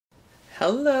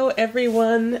Hello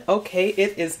everyone. Okay,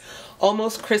 it is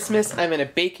almost Christmas. I'm in a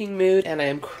baking mood and I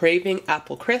am craving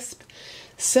apple crisp.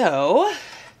 So,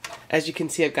 as you can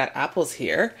see, I've got apples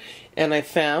here and I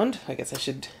found, I'm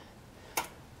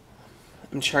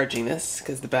charging this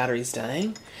because the battery's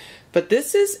dying. But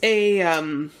this is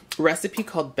a recipe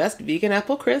called Best Vegan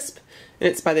Apple Crisp and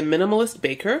it's by the Minimalist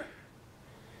Baker.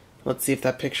 Let's see if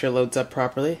that picture loads up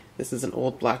properly. This is an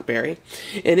old BlackBerry.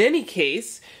 In any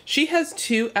case, she has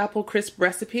 2 apple crisp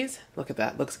recipes. Look at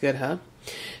that, looks good, huh?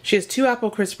 She has 2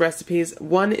 apple crisp recipes.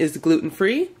 One is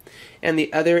gluten-free and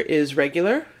the other is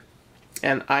regular.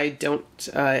 And I don't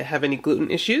have any gluten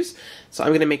issues. So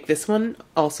I'm gonna make this one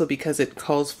also because it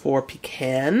calls for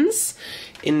pecans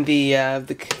in the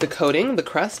coating, the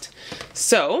crust.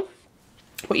 So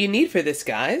what you need for this,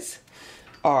 guys,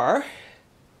 are,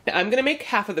 I'm gonna make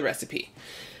half of the recipe.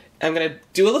 I'm gonna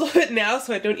do a little bit now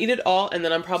so I don't eat it all, and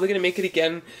then I'm probably gonna make it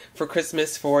again for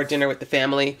Christmas for dinner with the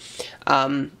family.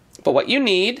 But what you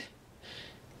need,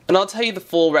 and I'll tell you the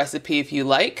full recipe if you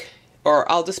like,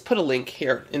 or I'll just put a link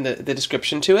here in the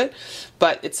description to it.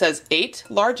 But it says 8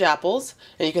 large apples,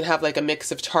 and you can have like a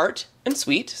mix of tart and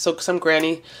sweet. So some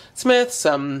Granny Smith,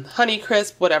 some Honey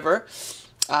Crisp, whatever.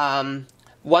 1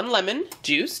 lemon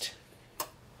juiced.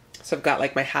 So I've got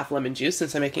like my half lemon juice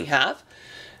since I'm making half.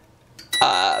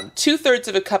 2/3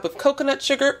 of a cup of coconut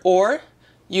sugar, or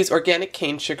use organic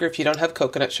cane sugar if you don't have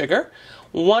coconut sugar.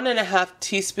 1.5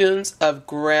 teaspoons of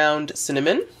ground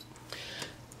cinnamon.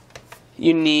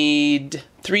 You need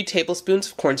 3 tablespoons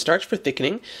of cornstarch for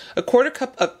thickening. 1/4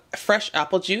 cup of fresh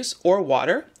apple juice or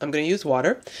water. I'm going to use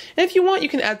water. And if you want, you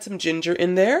can add some ginger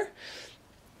in there.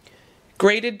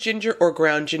 Grated ginger or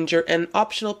ground ginger, and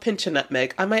optional pinch of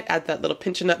nutmeg. I might add that little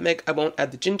pinch of nutmeg. I won't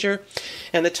add the ginger.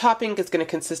 And the topping is going to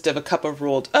consist of a cup of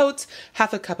rolled oats,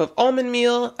 1/2 cup of almond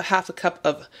meal, 1/2 cup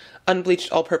of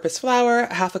unbleached all-purpose flour,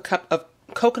 1/2 cup of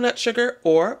coconut sugar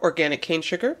or organic cane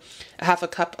sugar, 1/2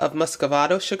 cup of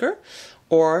muscovado sugar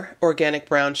or organic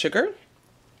brown sugar,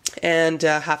 and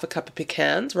 1/2 cup of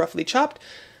pecans, roughly chopped,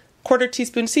 1/4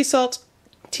 teaspoon sea salt,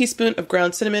 teaspoon of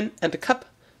ground cinnamon, and 1/2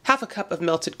 cup of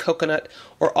melted coconut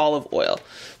or olive oil.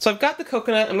 So I've got the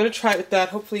coconut. I'm going to try it with that.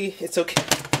 Hopefully it's okay.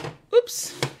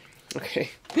 Oops. Okay.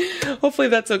 Hopefully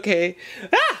that's okay.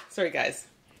 Sorry guys.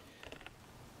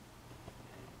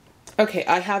 Okay,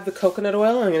 I have the coconut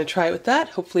oil. I'm going to try it with that.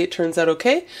 Hopefully it turns out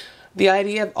okay. The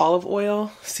idea of olive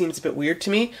oil seems a bit weird to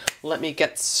me. Let me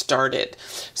get started.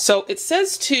 So it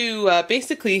says to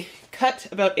basically cut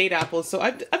about 8 apples. So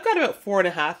I've got about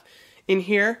 4.5 in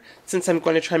here since I'm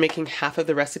going to try making half of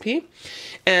the recipe.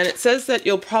 And it says that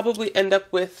you'll probably end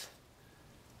up with,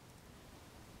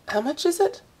 how much is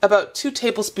it? About 2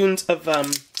 tablespoons of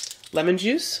lemon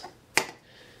juice.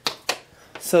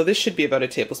 So this should be about a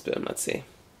tablespoon. Let's see.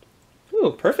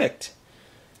 Ooh, perfect.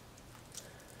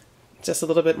 Just a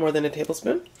little bit more than a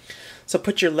tablespoon. So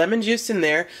put your lemon juice in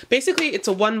there. Basically, it's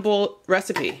a 1 bowl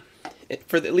recipe,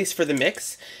 at least for the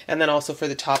mix, and then also for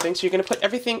the topping. So you're going to put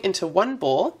everything into 1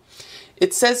 bowl.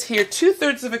 It says here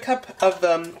 2/3 of a cup of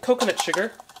coconut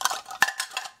sugar.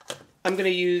 I'm going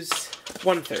to use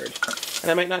 1/3,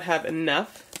 and I might not have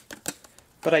enough,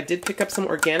 but I did pick up some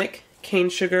organic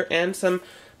cane sugar and some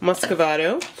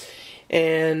muscovado,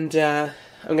 and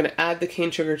I'm going to add the cane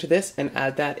sugar to this and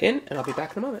add that in, and I'll be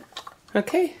back in a moment.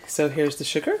 Okay, so here's the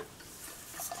sugar.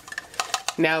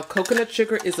 Now, coconut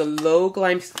sugar is a low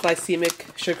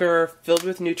glycemic sugar filled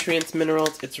with nutrients,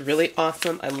 minerals. It's really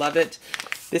awesome. I love it.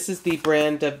 This is the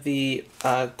brand of the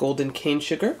golden cane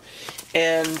sugar.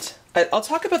 And I'll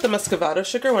talk about the muscovado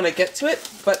sugar when I get to it,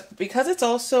 but because it's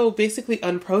also basically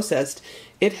unprocessed,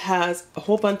 it has a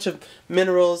whole bunch of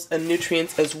minerals and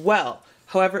nutrients as well.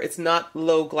 However, it's not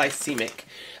low glycemic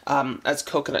as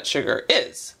coconut sugar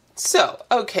is. So,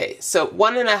 okay, so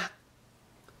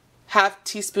 1.5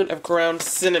 teaspoon of ground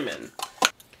cinnamon.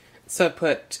 So I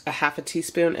put a 1/2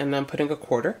 teaspoon and I'm putting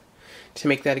 1/4 to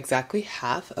make that exactly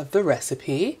half of the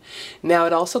recipe. Now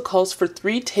it also calls for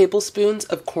 3 tablespoons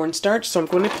of cornstarch, so I'm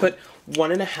going to put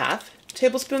 1.5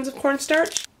 tablespoons of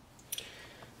cornstarch.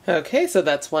 Okay, so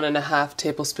that's 1.5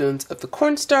 tablespoons of the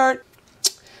cornstarch,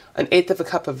 1/8 of a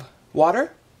cup of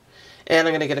water, and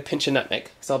I'm going to get a pinch of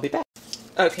nutmeg, so I'll be back.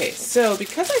 Okay, so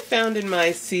because I found in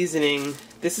my seasoning,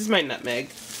 this is my nutmeg,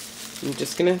 I'm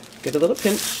just going to get a little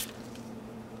pinch.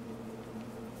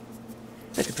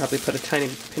 I could probably put a tiny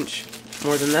pinch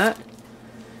more than that.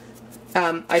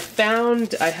 I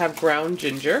found I have ground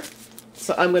ginger,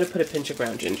 so I'm going to put a pinch of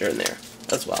ground ginger in there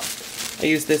as well. I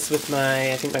use this with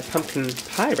my, I think my pumpkin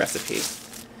pie recipes.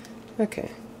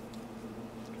 Okay,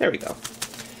 there we go.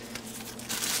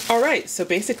 Alright, so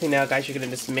basically now guys, you're going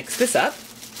to just mix this up.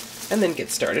 and then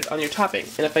get started on your topping.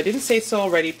 And if I didn't say so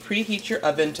already, preheat your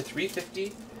oven to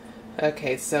 350.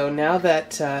 Okay, so now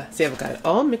that, see, I've got it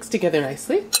all mixed together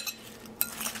nicely.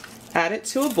 Add it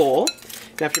to a bowl.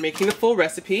 And after making the full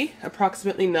recipe,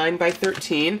 approximately 9 by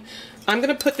 13, I'm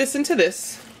going to put this into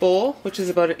this bowl, which is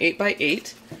about an 8 by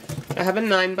 8. I have a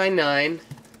 9 by 9,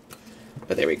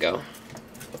 but there we go.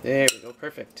 There we go,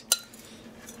 perfect.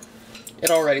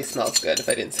 It already smells good, if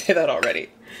I didn't say that already.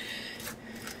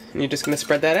 And you're just going to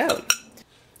spread that out.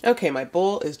 Okay, my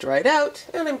bowl is dried out,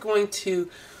 and I'm going to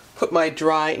put my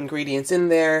dry ingredients in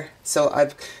there. So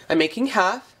I'm making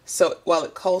half, so while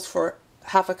it calls for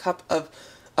half a cup of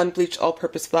unbleached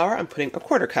all-purpose flour, I'm putting a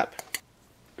 1/4 cup.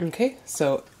 Okay,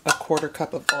 so a 1/4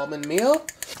 cup of almond meal,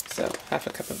 so half a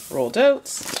cup of rolled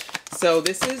oats. So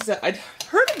this is, I'd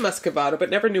heard of Muscovado, but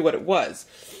never knew what it was.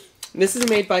 This is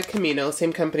made by Camino,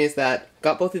 same company as that.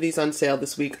 Got both of these on sale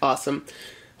this week, awesome.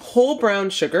 Whole brown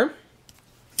sugar.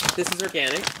 This is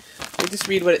organic. Let me just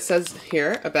read what it says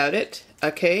here about it.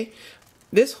 Okay.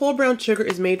 This whole brown sugar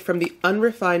is made from the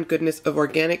unrefined goodness of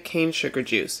organic cane sugar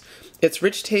juice. Its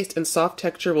rich taste and soft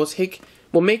texture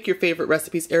will make your favorite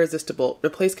recipes irresistible.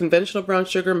 Replace conventional brown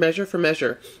sugar measure for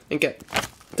measure and get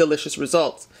delicious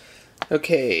results.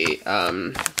 Okay,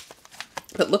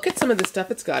 but look at some of the stuff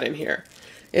it's got in here.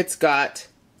 It's got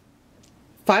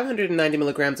 590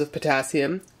 milligrams of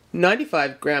potassium,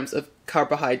 95 grams of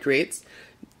carbohydrates,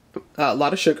 a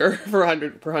lot of sugar per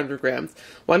 100 grams,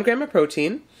 1 gram of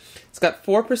protein. It's got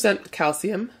 4%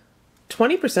 calcium,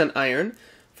 20% iron,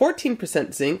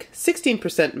 14% zinc,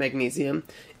 16% magnesium,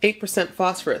 8%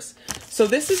 phosphorus. So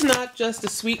this is not just a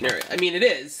sweetener. I mean, it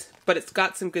is, but it's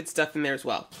got some good stuff in there as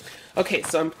well. Okay,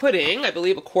 so I'm putting, I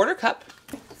believe, a 1/4 cup.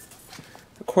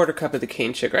 A 1/4 cup of the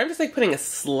cane sugar. I'm just like putting a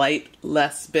slight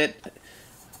less bit.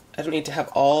 I don't need to have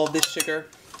all this sugar.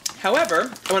 However,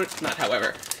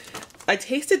 I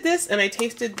tasted this and I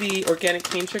tasted the organic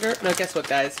cane sugar. Now guess what,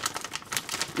 guys?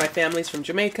 My family's from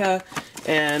Jamaica,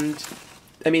 and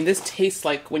I mean, this tastes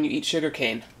like when you eat sugar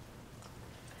cane.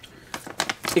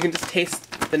 You can just taste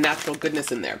the natural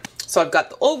goodness in there. So I've got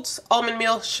the oats, almond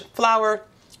meal, flour,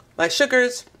 my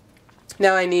sugars.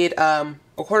 Now I need a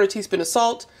 1/4 teaspoon of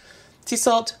salt, sea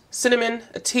salt, cinnamon,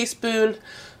 a teaspoon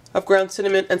of ground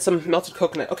cinnamon, and some melted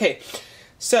coconut. Okay,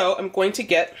 so I'm going to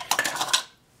get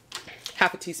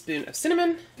half a teaspoon of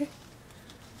cinnamon.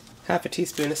 Half a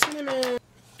teaspoon of cinnamon.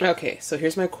 Okay, so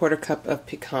here's my 1/4 cup of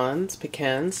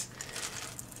pecans.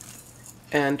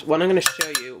 And what I'm going to show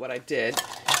you what I did,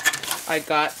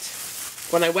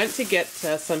 when I went to get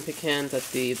some pecans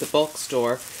at the bulk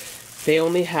store, they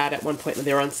only had, at one point when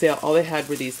they were on sale, all they had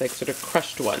were these like sort of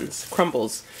crushed ones,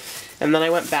 crumbles. And then I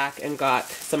went back and got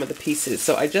some of the pieces.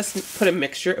 So I just put a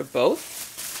mixture of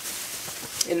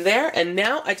both in there. And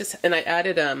now I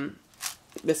added,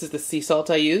 this is the sea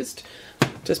salt I used.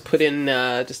 Just put in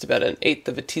just about 1/8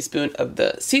 of a teaspoon of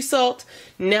the sea salt.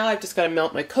 Now I've just got to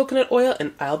melt my coconut oil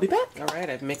and I'll be back. All right,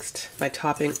 I've mixed my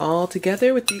topping all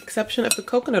together with the exception of the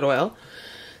coconut oil.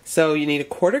 So you need a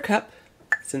 1/4 cup,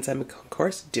 since I'm of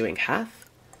course doing half.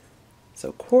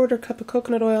 So 1/4 cup of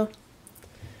coconut oil.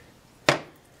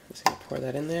 Just gonna pour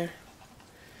that in there.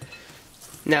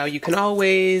 Now you can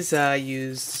always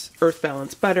use Earth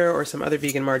Balance butter or some other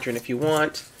vegan margarine if you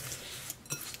want.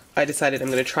 I decided I'm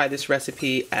going to try this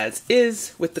recipe as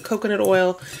is with the coconut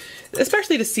oil,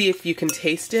 especially to see if you can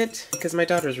taste it, because my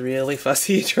daughter's really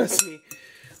fussy, trust me,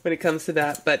 when it comes to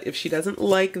that. But if she doesn't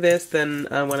like this, then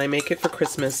when I make it for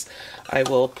Christmas, I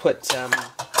will put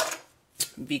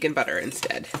vegan butter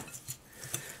instead.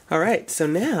 All right, so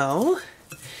now,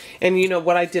 and you know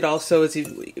what I did also is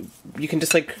you can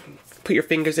just like put your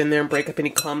fingers in there and break up any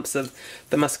clumps of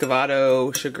the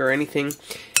Muscovado sugar or anything.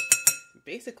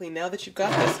 Basically, now that you've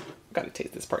got this, I've got to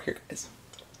taste this part here, guys.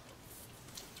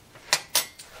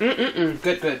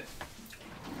 Good.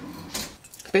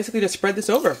 Basically, just spread this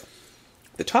over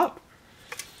the top.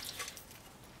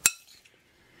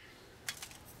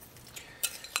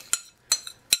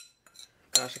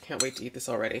 Gosh, I can't wait to eat this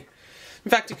already.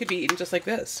 In fact, it could be eaten just like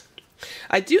this.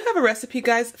 I do have a recipe,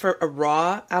 guys, for a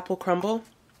raw apple crumble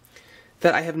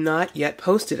that I have not yet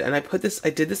posted, and I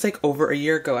did this like over a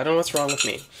year ago. I don't know what's wrong with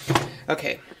me.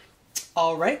 Okay.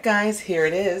 All right, guys, here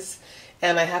it is.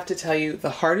 And I have to tell you,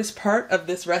 the hardest part of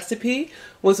this recipe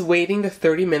was waiting the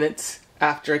 30 minutes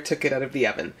after I took it out of the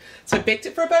oven. So I baked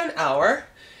it for about an hour,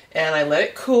 and I let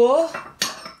it cool. It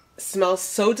smells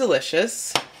so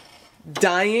delicious.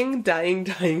 Dying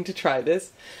to try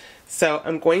this. So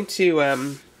I'm going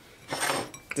to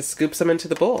just scoop some into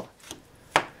the bowl.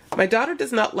 My daughter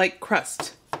does not like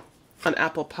crust on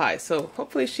apple pie, so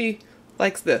hopefully she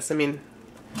likes this. I mean,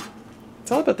 it's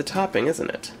all about the topping, isn't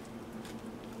it?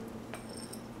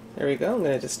 There we go. I'm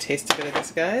gonna just taste a bit of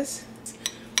this, guys.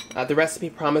 The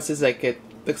recipe promises like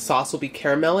the sauce will be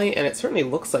caramelly, and it certainly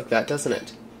looks like that, doesn't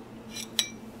it?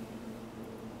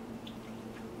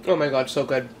 Oh my god, so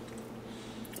good.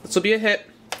 This will be a hit.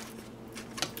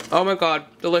 Oh my god,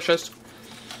 delicious.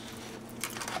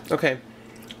 Okay,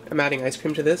 I'm adding ice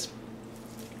cream to this.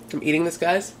 I'm eating this,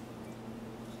 guys.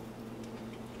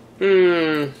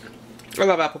 I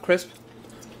love apple crisp.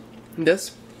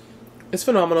 This is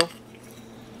phenomenal.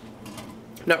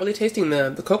 Not really tasting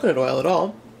the coconut oil at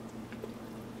all.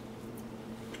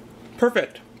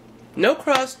 Perfect. No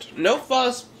crust, no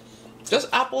fuss, just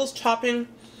apples, topping.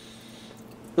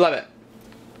 Love it.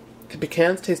 The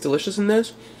pecans taste delicious in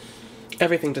this.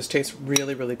 Everything just tastes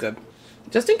really, really good.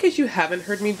 Just in case you haven't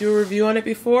heard me do a review on it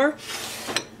before,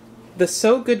 the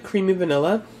So Good Creamy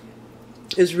Vanilla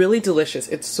is really delicious.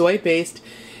 It's soy-based,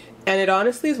 and it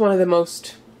honestly is one of the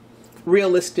most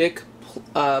realistic,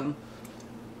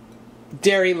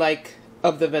 dairy-like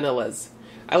of the vanillas.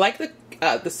 I like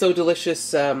the So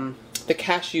Delicious, the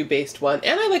cashew-based one,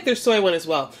 and I like their soy one as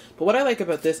well. But what I like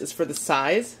about this is for the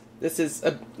size.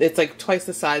 It's like twice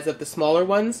the size of the smaller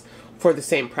ones for the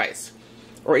same price,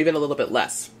 or even a little bit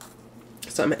less.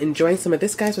 So I'm enjoying some of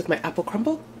this, guys, with my apple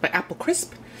crumble, my apple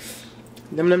crisp.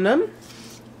 Num num num.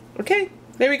 Okay,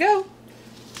 there we go.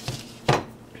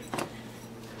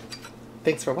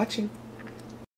 Thanks for watching.